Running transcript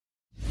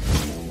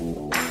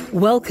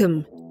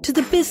Welcome to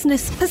the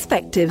Business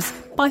Perspectives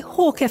by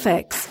Hawk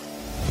FX,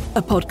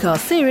 a podcast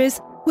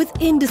series with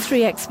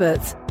industry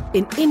experts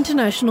in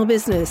international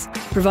business,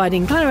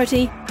 providing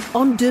clarity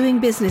on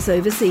doing business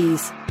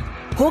overseas.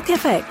 Hawk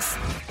FX,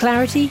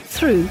 clarity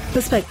through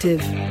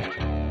perspective.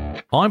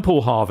 I'm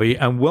Paul Harvey,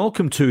 and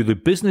welcome to the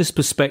Business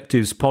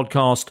Perspectives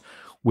podcast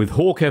with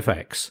Hawk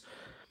FX.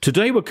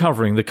 Today we're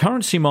covering the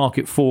currency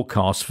market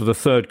forecast for the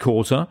third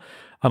quarter,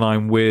 and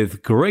I'm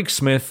with Greg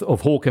Smith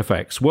of Hawk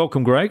FX.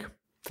 Welcome, Greg.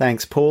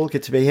 Thanks, Paul.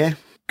 Good to be here.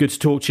 Good to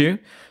talk to you.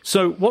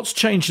 So what's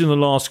changed in the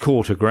last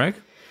quarter, Greg?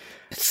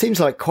 It seems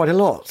like quite a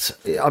lot.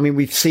 I mean,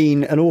 we've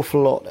seen an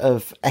awful lot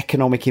of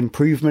economic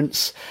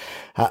improvements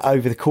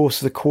over the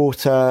course of the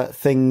quarter.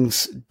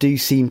 Things do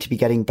seem to be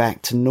getting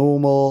back to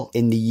normal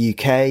in the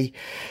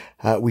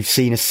UK. We've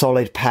seen a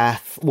solid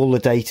path. All the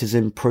data's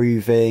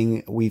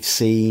improving. We've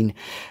seen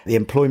the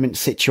employment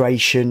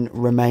situation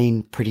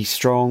remain pretty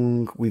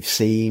strong. We've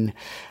seen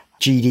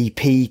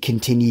GDP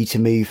continue to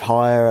move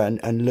higher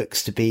and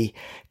looks to be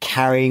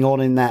carrying on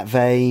in that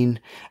vein.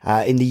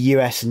 In the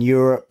US and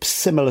Europe,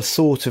 similar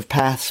sort of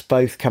paths,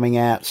 both coming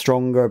out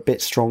stronger, a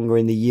bit stronger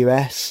in the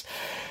US.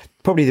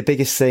 Probably the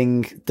biggest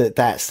thing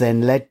that's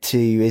then led to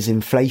is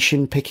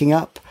inflation picking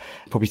up.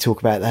 Probably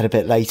talk about that a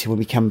bit later when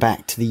we come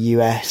back to the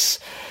US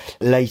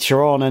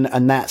later on.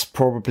 And that's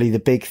probably the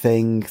big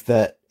thing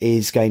that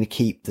is going to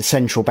keep the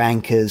central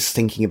bankers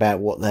thinking about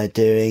what they're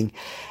doing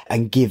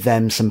and give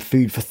them some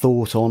food for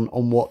thought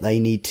on what they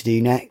need to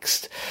do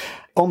next.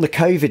 On the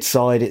COVID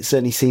side, it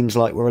certainly seems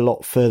like we're a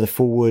lot further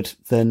forward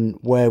than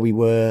where we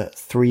were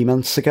 3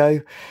 months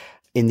ago.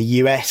 In the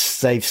US,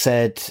 they've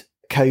said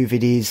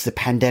the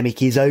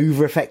pandemic is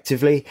over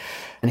effectively.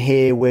 And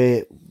here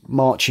we're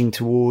marching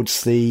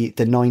towards the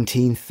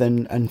 19th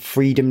and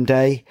Freedom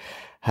Day,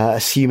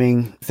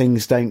 assuming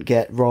things don't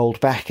get rolled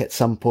back at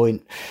some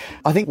point.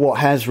 I think what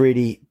has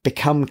really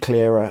become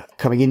clearer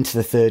coming into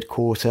the third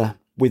quarter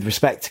with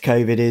respect to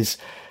COVID is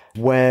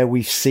where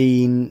we've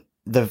seen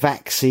the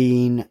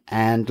vaccine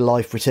and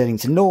life returning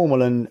to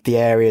normal and the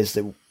areas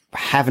that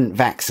haven't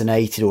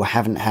vaccinated or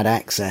haven't had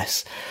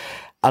access.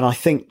 And I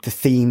think the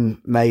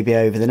theme maybe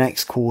over the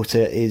next quarter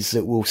is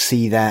that we'll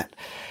see that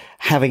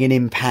having an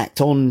impact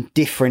on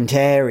different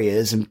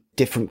areas and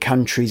different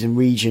countries and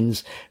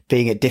regions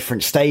being at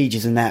different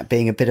stages, and that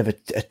being a bit of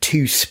a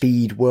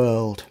two-speed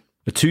world.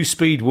 A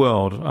two-speed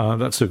world.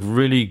 That's a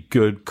really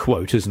good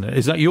quote, isn't it?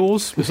 Is that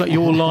yours? Is that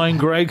your line,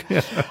 Greg?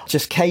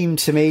 Just came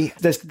to me.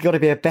 There's got to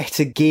be a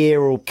better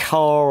gear or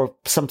car or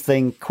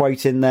something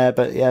quote in there.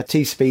 But yeah,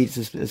 two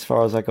speeds as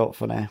far as I got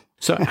for now.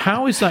 So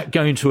how is that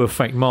going to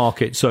affect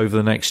markets over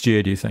the next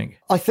year, do you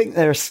think? I think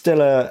there is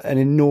still an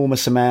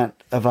enormous amount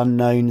of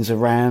unknowns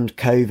around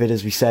COVID,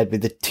 as we said,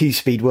 with the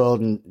two-speed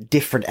world and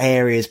different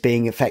areas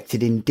being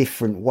affected in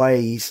different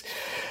ways.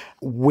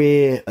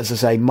 We're, as I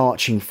say,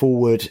 marching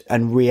forward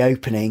and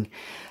reopening,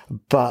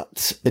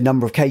 but the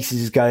number of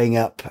cases is going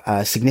up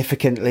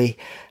significantly.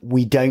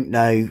 We don't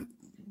know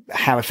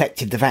how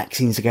effective the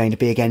vaccines are going to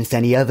be against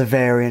any other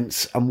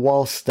variants. And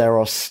whilst there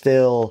are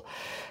still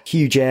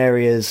huge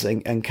areas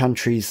and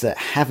countries that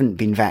haven't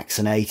been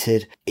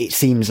vaccinated, it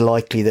seems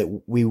likely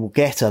that we will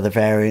get other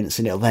variants,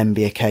 and it'll then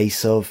be a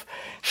case of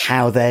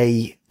how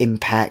they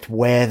impact,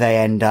 where they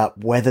end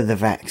up, whether the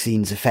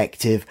vaccine's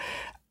effective,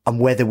 and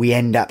whether we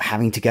end up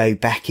having to go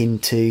back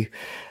into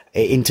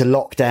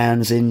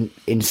lockdowns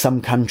in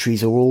some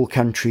countries or all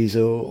countries,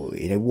 or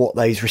what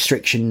those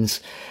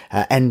restrictions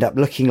end up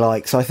looking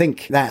like. So I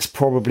think that's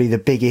probably the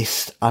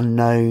biggest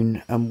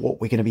unknown and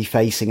what we're going to be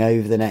facing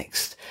over the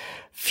next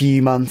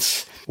few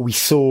months. We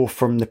saw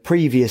from the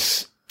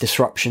previous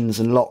disruptions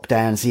and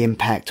lockdowns the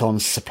impact on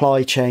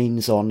supply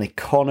chains, on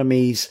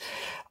economies,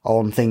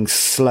 on things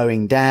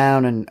slowing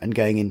down and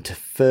going into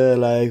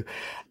furlough,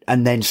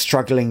 and then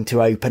struggling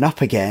to open up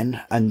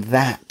again. And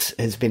that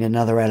has been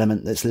another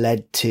element that's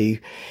led to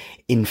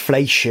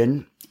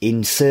inflation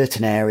in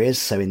certain areas.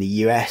 So in the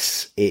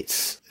US,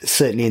 it's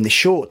certainly in the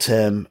short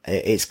term,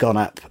 it's gone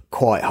up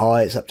quite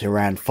high. It's up to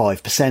around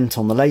 5%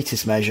 on the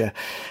latest measure.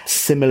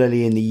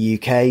 Similarly, in the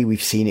UK,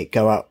 we've seen it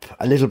go up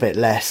a little bit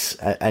less,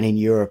 and in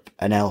Europe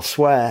and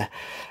elsewhere.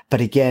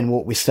 But again,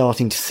 what we're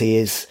starting to see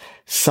is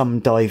some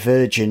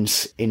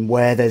divergence in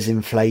where there's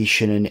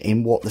inflation and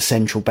in what the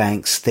central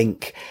banks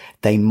think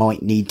they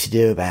might need to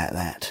do about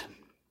that.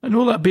 And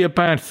will that be a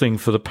bad thing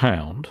for the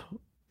pound?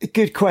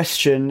 Good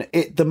question.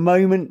 At the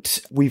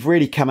moment, we've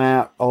really come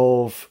out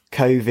of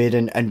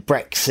COVID and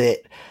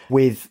Brexit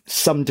with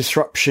some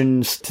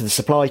disruptions to the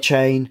supply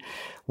chain.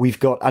 We've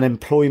got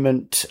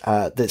unemployment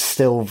that's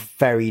still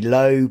very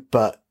low,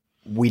 but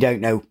we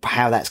don't know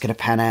how that's going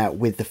to pan out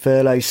with the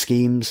furlough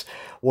schemes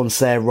once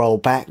they're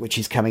rolled back, which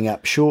is coming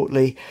up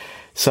shortly.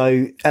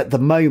 So at the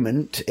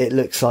moment, it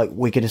looks like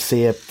we're going to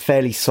see a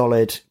fairly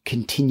solid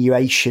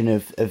continuation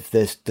of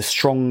the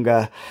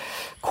stronger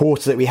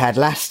quarter that we had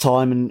last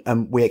time.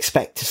 And we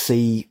expect to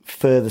see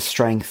further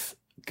strength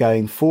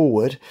going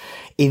forward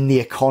in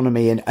the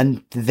economy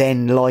and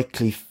then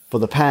likely for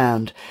the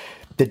pound.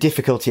 The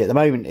difficulty at the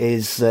moment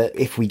is that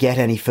if we get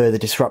any further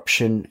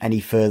disruption, any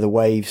further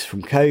waves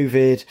from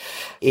COVID,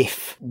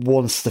 if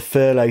once the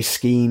furlough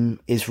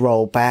scheme is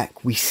rolled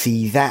back, we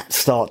see that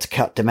start to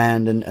cut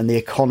demand and the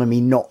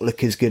economy not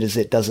look as good as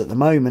it does at the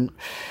moment,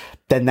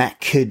 then that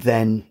could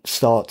then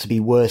start to be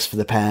worse for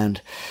the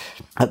pound.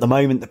 At the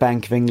moment, the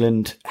Bank of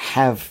England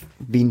have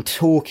been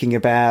talking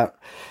about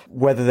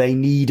whether they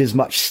need as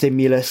much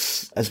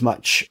stimulus, as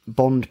much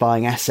bond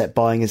buying, asset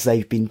buying as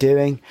they've been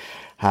doing.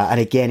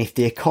 And again, if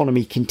the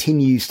economy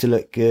continues to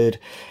look good,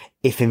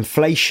 if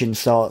inflation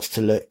starts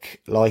to look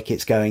like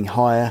it's going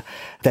higher,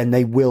 then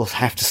they will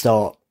have to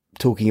start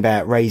talking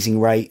about raising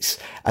rates,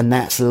 and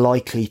that's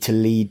likely to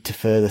lead to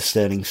further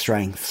sterling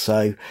strength.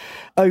 So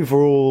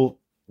overall,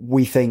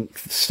 we think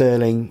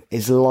sterling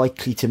is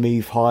likely to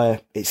move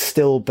higher. It's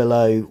still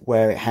below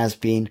where it has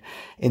been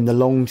in the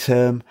long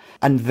term.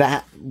 And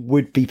that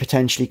would be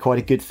potentially quite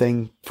a good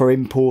thing for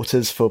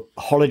importers, for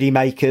holiday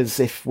makers,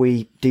 if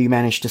we do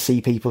manage to see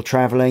people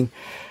travelling.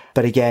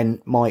 But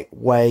again, might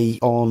weigh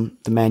on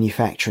the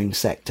manufacturing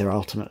sector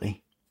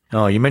ultimately.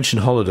 Oh, you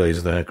mentioned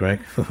holidays there, Greg.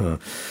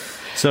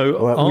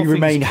 So we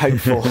remain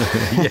hopeful.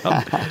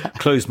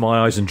 Close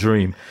my eyes and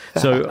dream.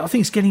 So I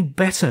think it's getting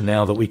better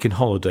now that we can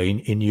holiday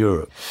in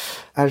Europe.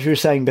 As you were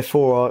saying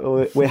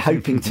before, we're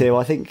hoping to.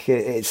 I think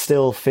it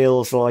still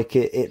feels like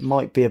it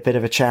might be a bit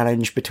of a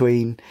challenge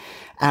between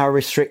our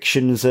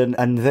restrictions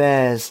and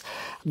theirs.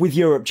 With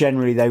Europe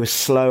generally, they were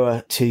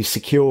slower to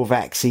secure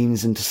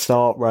vaccines and to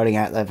start rolling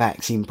out their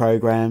vaccine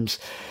programs.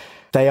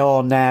 They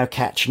are now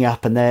catching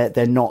up, and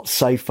they're not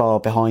so far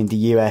behind the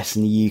US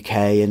and the UK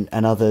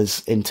and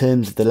others in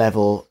terms of the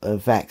level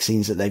of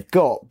vaccines that they've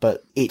got,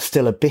 but it's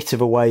still a bit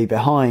of a way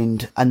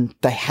behind, and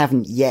they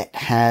haven't yet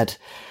had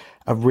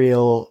a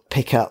real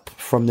pickup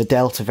from the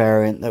Delta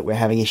variant that we're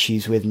having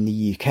issues with in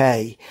the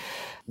UK.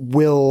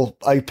 Will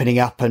opening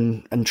up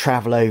and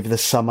travel over the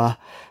summer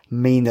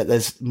mean that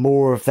there's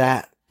more of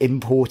that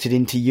imported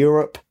into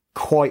Europe?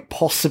 Quite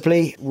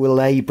possibly. Will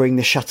they bring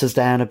the shutters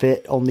down a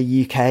bit on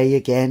the UK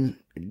again?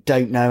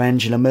 Don't know.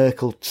 Angela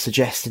Merkel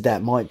suggested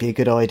that might be a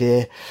good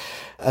idea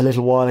a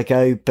little while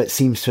ago, but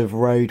seems to have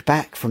rowed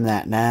back from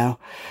that now.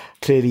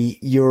 Clearly,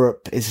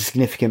 Europe is a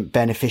significant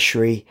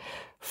beneficiary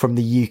from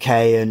the UK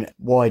and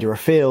wider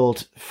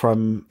afield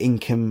from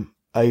income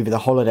over the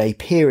holiday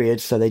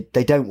period, so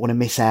they don't want to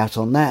miss out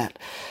on that.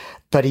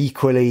 But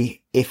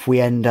equally, if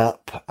we end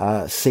up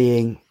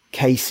seeing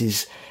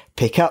cases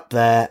pick up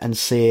there and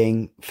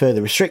seeing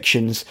further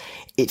restrictions,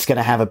 it's going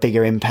to have a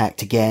bigger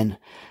impact again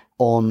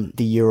on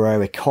the euro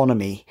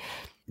economy.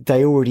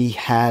 They already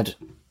had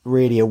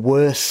really a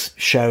worse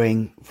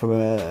showing from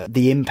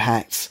the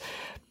impacts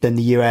than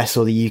the US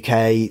or the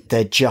UK.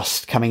 They're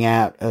just coming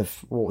out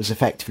of what was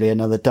effectively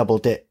another double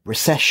dip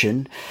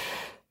recession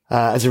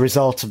as a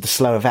result of the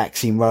slower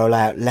vaccine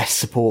rollout, less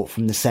support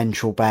from the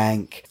central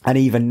bank. And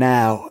even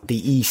now,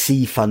 the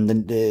EC fund,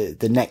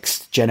 the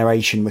Next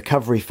Generation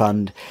Recovery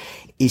Fund,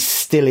 is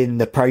still in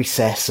the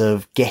process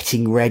of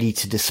getting ready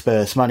to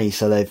disperse money.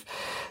 So they've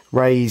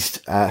raised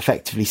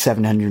effectively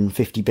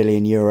 750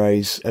 billion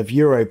euros of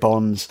euro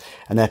bonds,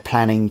 and they're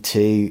planning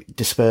to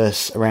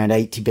disperse around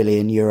 80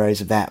 billion euros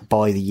of that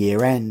by the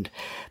year end.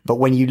 But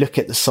when you look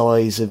at the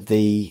size of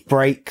the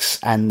breaks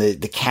and the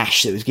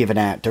cash that was given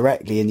out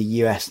directly in the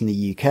US and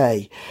the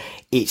UK,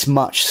 it's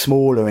much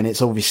smaller, and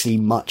it's obviously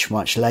much,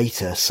 much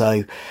later.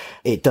 So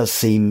it does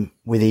seem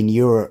within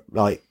Europe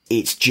like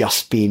it's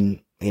just been,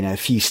 a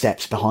few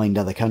steps behind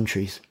other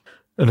countries.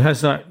 And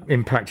has that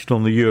impacted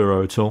on the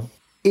euro at all?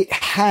 It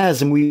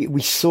has, and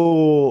we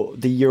saw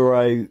the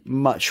euro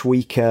much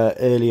weaker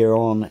earlier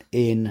on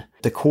in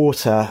the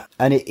quarter,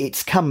 and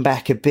it's come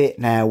back a bit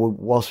now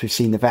whilst we've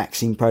seen the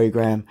vaccine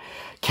programme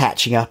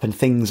catching up and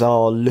things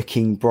are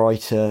looking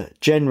brighter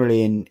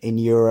generally in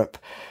Europe.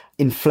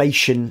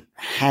 Inflation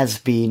has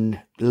been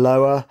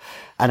lower,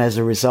 and as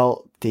a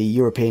result, the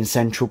European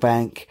Central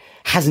Bank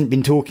hasn't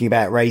been talking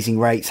about raising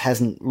rates,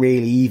 hasn't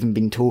really even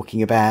been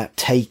talking about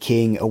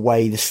taking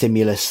away the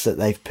stimulus that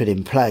they've put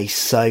in place.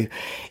 So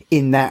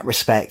in that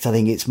respect, I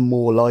think it's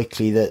more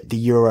likely that the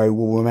euro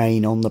will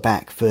remain on the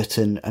back foot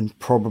and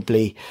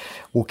probably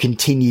will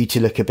continue to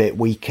look a bit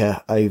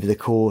weaker over the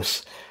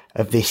course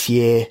of this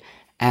year.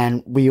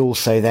 And we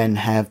also then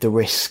have the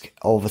risk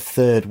of a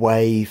third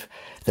wave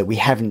that we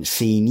haven't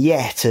seen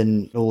yet,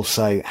 and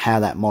also how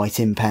that might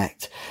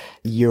impact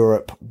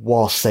Europe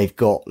whilst they've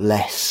got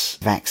less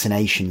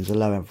vaccinations, a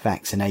lower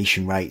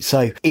vaccination rate.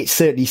 So it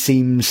certainly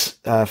seems,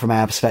 from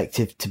our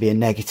perspective, to be a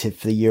negative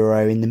for the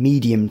euro in the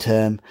medium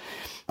term.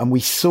 And we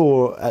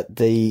saw at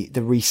the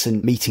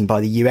recent meeting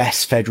by the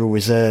US Federal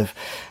Reserve,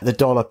 the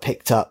dollar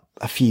picked up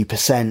a few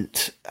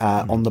percent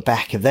on the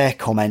back of their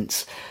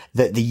comments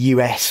that the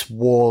US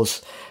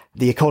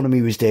the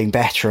economy was doing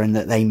better, and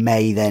that they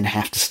may then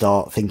have to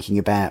start thinking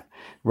about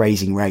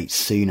raising rates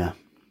sooner.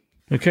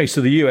 Okay, so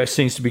the US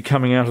seems to be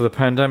coming out of the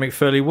pandemic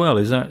fairly well.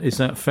 Is that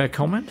a fair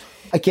comment?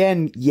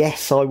 Again,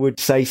 yes, I would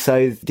say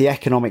so. The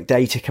economic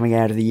data coming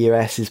out of the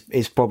US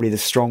is probably the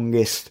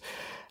strongest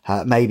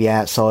maybe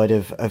outside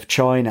of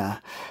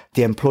China.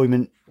 The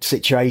employment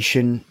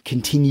situation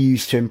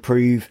continues to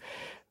improve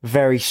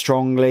very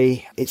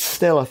strongly. It's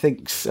still, I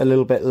think, a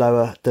little bit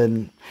lower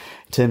than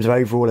in terms of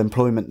overall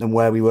employment than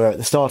where we were at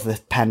the start of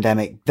the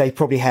pandemic. They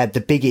probably had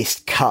the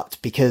biggest cut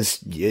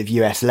because of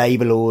US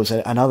labour laws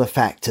and other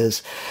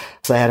factors.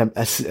 So they had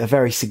a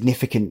very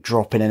significant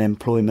drop in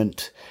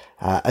unemployment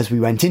as we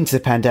went into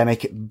the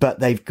pandemic, but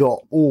they've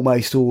got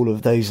almost all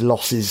of those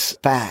losses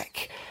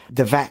back.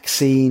 The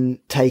vaccine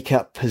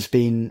take-up has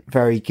been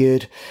very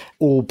good,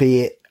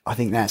 albeit I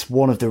think that's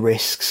one of the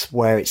risks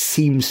where it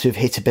seems to have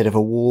hit a bit of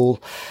a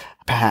wall.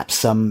 Perhaps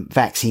some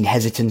vaccine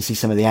hesitancy,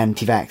 some of the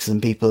anti-vaxxers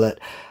and people that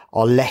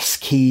are less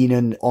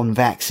keen on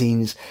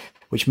vaccines,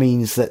 which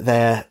means that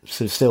they're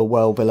sort of still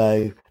well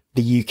below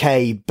the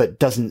UK, but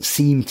doesn't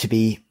seem to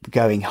be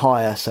going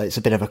higher. So it's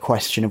a bit of a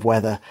question of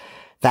whether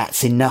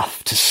that's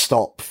enough to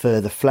stop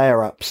further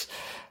flare-ups.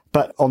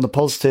 But on the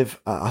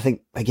positive, I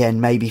think, again,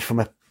 maybe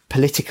from a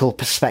political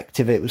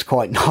perspective, it was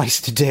quite nice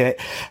to do it.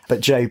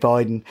 But Joe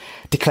Biden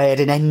declared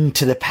an end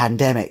to the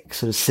pandemic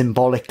sort of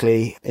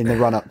symbolically in the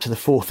run up to the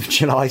 4th of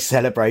July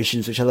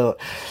celebrations, which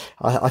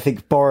I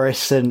think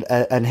Boris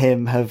and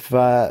him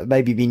have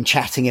maybe been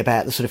chatting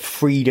about the sort of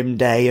Freedom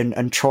Day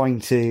and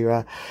trying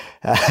to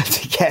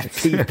get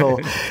people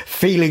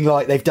feeling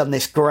like they've done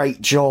this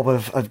great job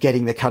of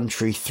getting the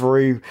country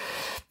through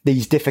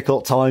these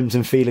difficult times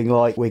and feeling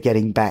like we're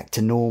getting back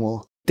to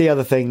normal. The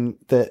other thing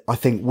that I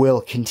think will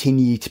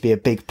continue to be a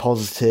big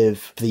positive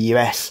for the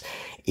US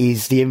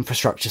is the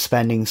infrastructure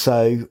spending.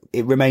 So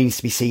it remains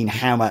to be seen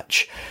how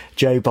much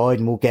Joe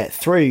Biden will get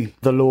through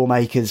the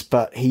lawmakers,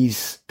 but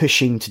he's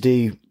pushing to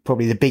do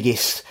probably the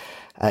biggest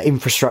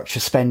infrastructure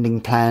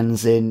spending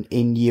plans in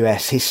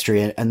US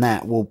history, and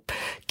that will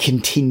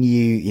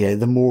continue. You know,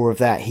 the more of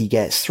that he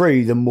gets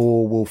through, the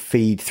more will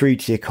feed through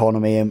to the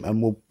economy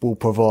and will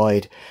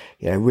provide,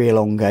 you know, real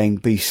ongoing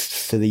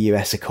boosts to the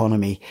US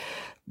economy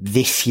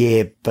this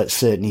year, but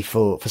certainly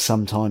for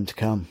some time to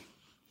come.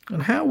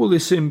 And how will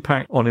this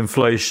impact on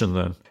inflation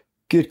then?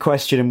 Good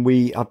question.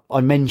 And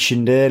I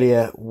mentioned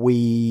earlier,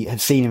 we have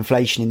seen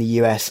inflation in the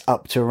US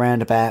up to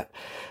around about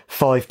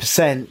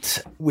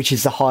 5%, which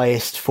is the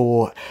highest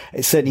for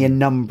certainly a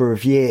number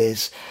of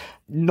years.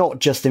 Not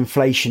just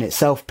inflation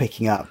itself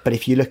picking up, but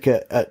if you look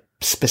at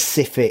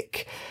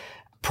specific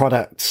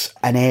products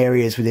and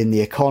areas within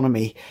the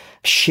economy,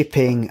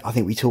 shipping, I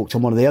think we talked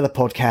on one of the other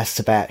podcasts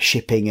about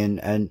shipping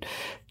and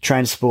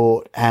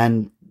transport,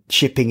 and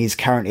shipping is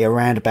currently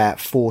around about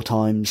 4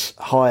 times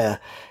higher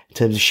in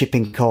terms of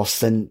shipping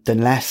costs than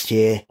last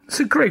year.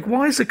 So Greg,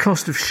 why is the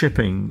cost of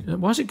shipping,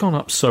 why has it gone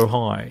up so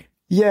high?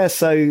 Yeah,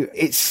 so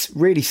it's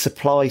really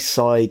supply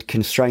side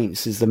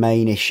constraints is the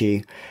main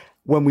issue.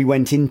 When we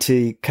went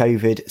into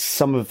COVID,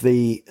 some of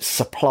the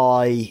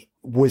supply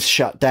was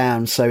shut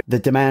down, so the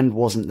demand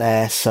wasn't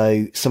there.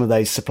 So some of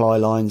those supply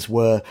lines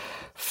were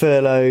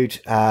furloughed,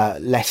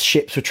 less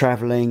ships were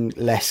travelling,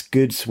 less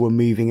goods were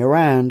moving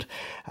around.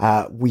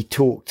 We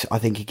talked, I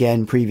think,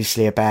 again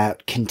previously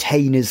about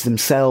containers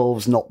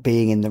themselves not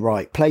being in the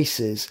right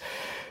places.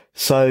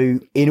 So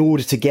in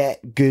order to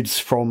get goods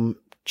from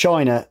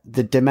China,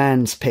 the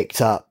demand's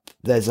picked up.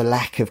 There's a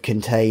lack of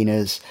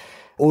containers.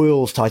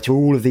 Oil's tighter.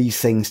 All of these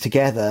things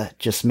together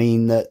just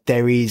mean that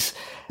there is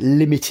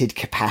limited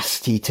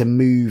capacity to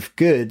move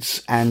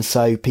goods, and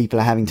so people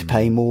are having to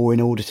pay more in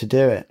order to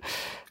do it.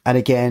 And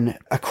again,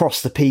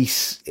 across the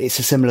piece, it's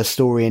a similar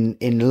story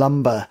in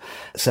lumber.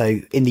 So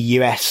in the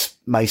US,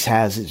 most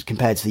houses,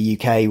 compared to the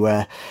UK,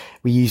 where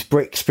we use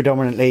bricks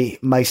predominantly,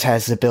 most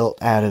houses are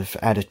built out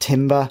of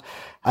timber.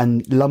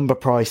 And lumber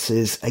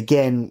prices,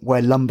 again,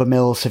 where lumber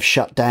mills have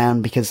shut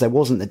down because there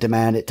wasn't the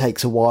demand, it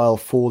takes a while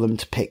for them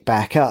to pick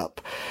back up.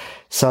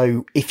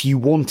 So if you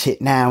want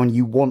it now and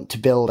you want to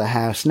build a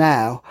house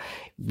now,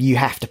 you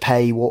have to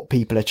pay what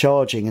people are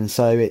charging. And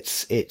so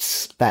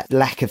it's that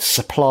lack of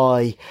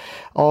supply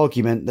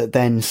argument that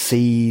then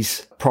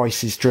sees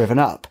prices driven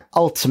up.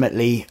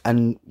 Ultimately,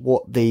 and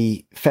what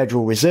the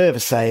Federal Reserve are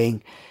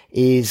saying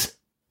is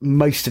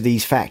most of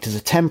these factors are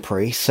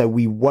temporary, so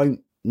we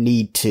won't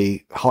need to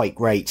hike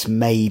rates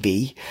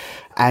maybe,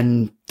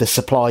 and the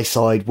supply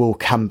side will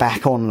come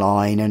back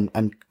online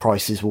and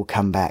prices will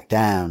come back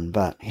down.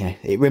 But you know,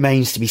 it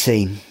remains to be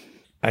seen.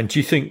 And do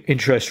you think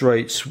interest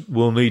rates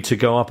will need to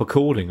go up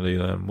accordingly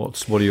then?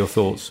 What are your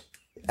thoughts?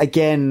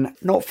 Again,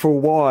 not for a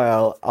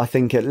while, I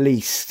think at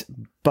least.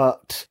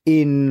 But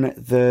in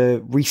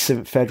the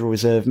recent Federal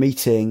Reserve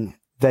meeting,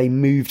 they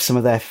moved some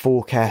of their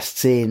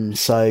forecasts in.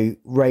 So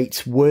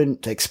rates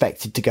weren't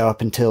expected to go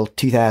up until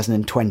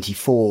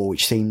 2024,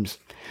 which seems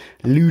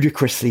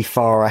ludicrously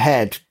far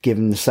ahead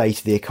given the state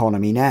of the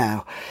economy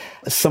now.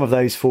 Some of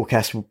those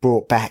forecasts were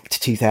brought back to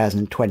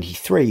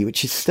 2023,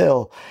 which is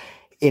still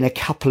in a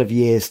couple of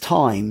years'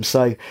 time.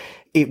 So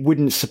it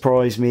wouldn't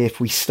surprise me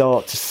if we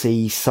start to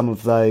see some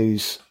of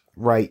those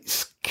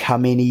rates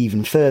come in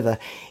even further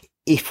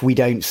if we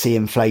don't see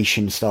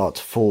inflation start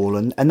to fall.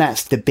 And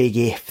that's the big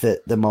if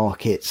that the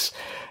market's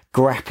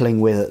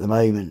grappling with at the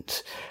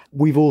moment.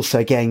 We've also,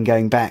 again,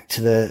 going back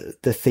to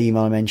the theme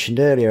I mentioned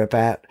earlier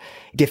about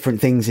different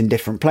things in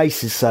different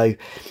places. So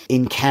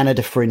in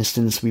Canada, for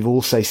instance, we've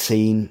also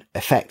seen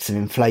effects of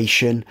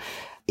inflation.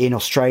 In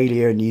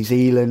Australia and New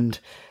Zealand,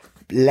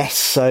 less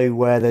so,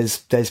 where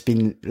there's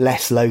been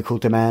less local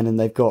demand and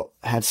they've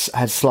had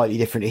slightly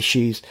different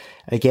issues.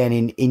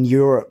 Again, in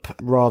Europe,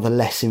 rather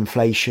less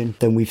inflation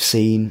than we've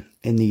seen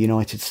in the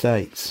United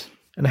States.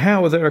 And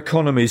how are their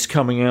economies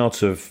coming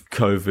out of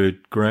COVID,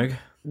 Greg?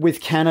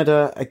 With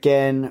Canada,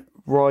 again,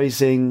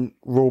 rising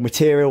raw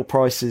material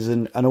prices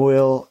and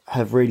oil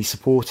have really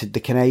supported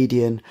the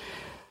Canadian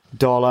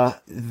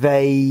dollar.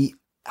 They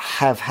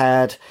have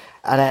had,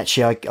 and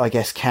actually I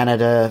guess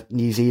Canada,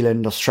 New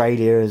Zealand,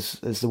 Australia as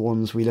the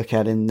ones we look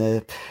at in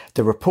the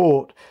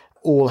report,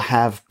 all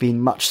have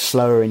been much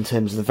slower in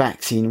terms of the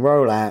vaccine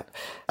rollout,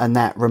 and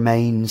that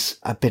remains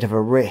a bit of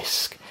a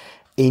risk.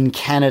 In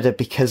Canada,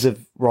 because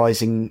of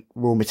rising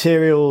raw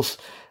materials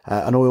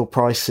and oil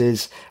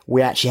prices,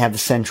 we actually have the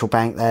central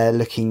bank there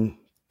looking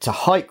to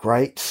hike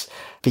rates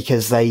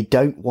because they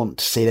want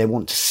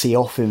to see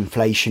off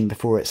inflation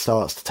before it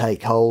starts to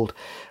take hold.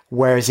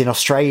 Whereas in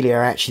Australia,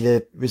 actually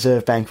the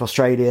Reserve Bank of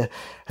Australia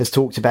has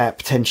talked about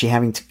potentially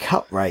having to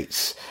cut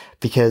rates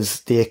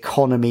because the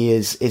economy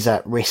is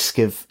at risk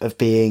of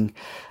being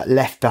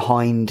left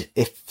behind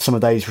if some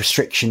of those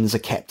restrictions are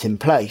kept in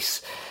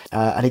place.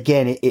 And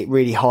again, it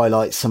really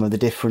highlights some of the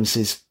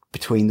differences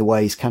between the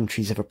ways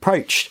countries have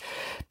approached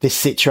this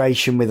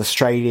situation, with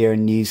Australia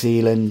and New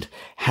Zealand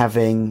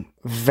having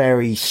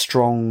very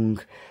strong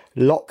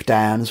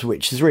lockdowns,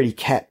 which has really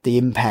kept the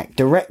impact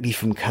directly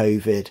from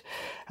COVID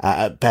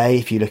at bay,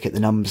 if you look at the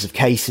numbers of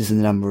cases and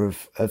the number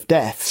of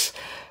deaths.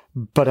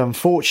 But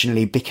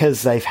unfortunately,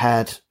 because they've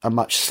had a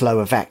much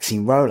slower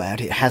vaccine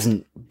rollout, it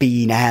hasn't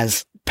been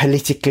as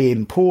politically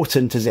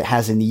important as it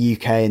has in the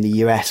UK and the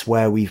US,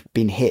 where we've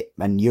been hit,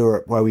 and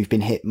Europe, where we've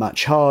been hit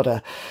much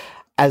harder.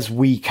 As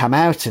we come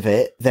out of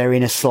it, they're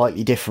in a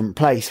slightly different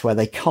place where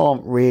they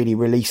can't really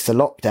release the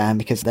lockdown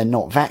because they're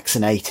not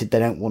vaccinated. They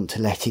don't want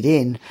to let it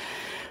in.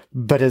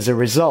 But as a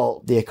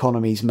result, the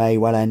economies may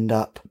well end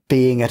up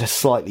being at a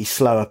slightly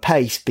slower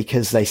pace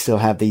because they still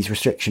have these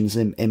restrictions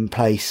in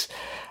place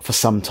for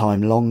some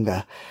time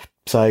longer.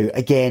 So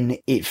again,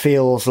 it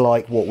feels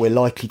like what we're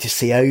likely to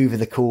see over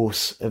the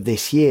course of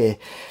this year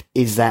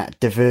is that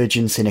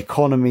divergence in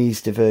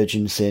economies,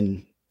 divergence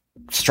in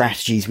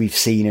strategies we've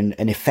seen,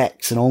 and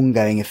effects and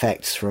ongoing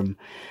effects from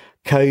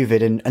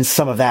COVID. And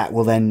some of that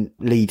will then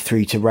lead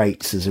through to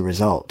rates as a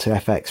result, to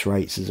FX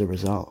rates as a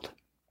result.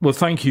 Well,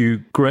 thank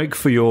you, Greg,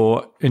 for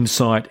your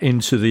insight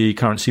into the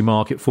currency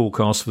market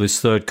forecast for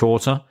this third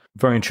quarter.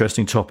 Very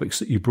interesting topics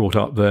that you brought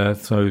up there.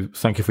 So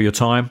thank you for your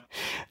time.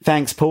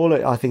 Thanks,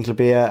 Paul. I think it'll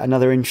be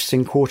another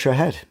interesting quarter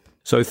ahead.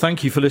 So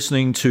thank you for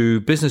listening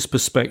to Business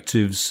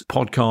Perspectives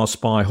podcast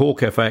by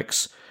Hawk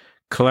FX,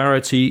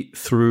 Clarity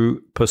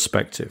Through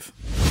Perspective.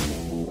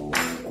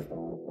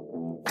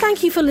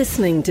 Thank you for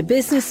listening to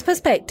Business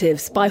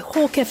Perspectives by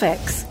Hawk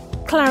FX,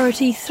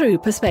 Clarity Through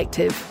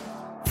Perspective.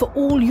 For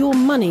all your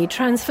money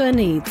transfer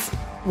needs,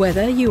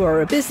 whether you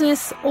are a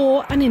business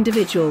or an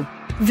individual,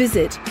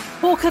 visit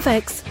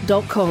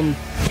hawkfx.com.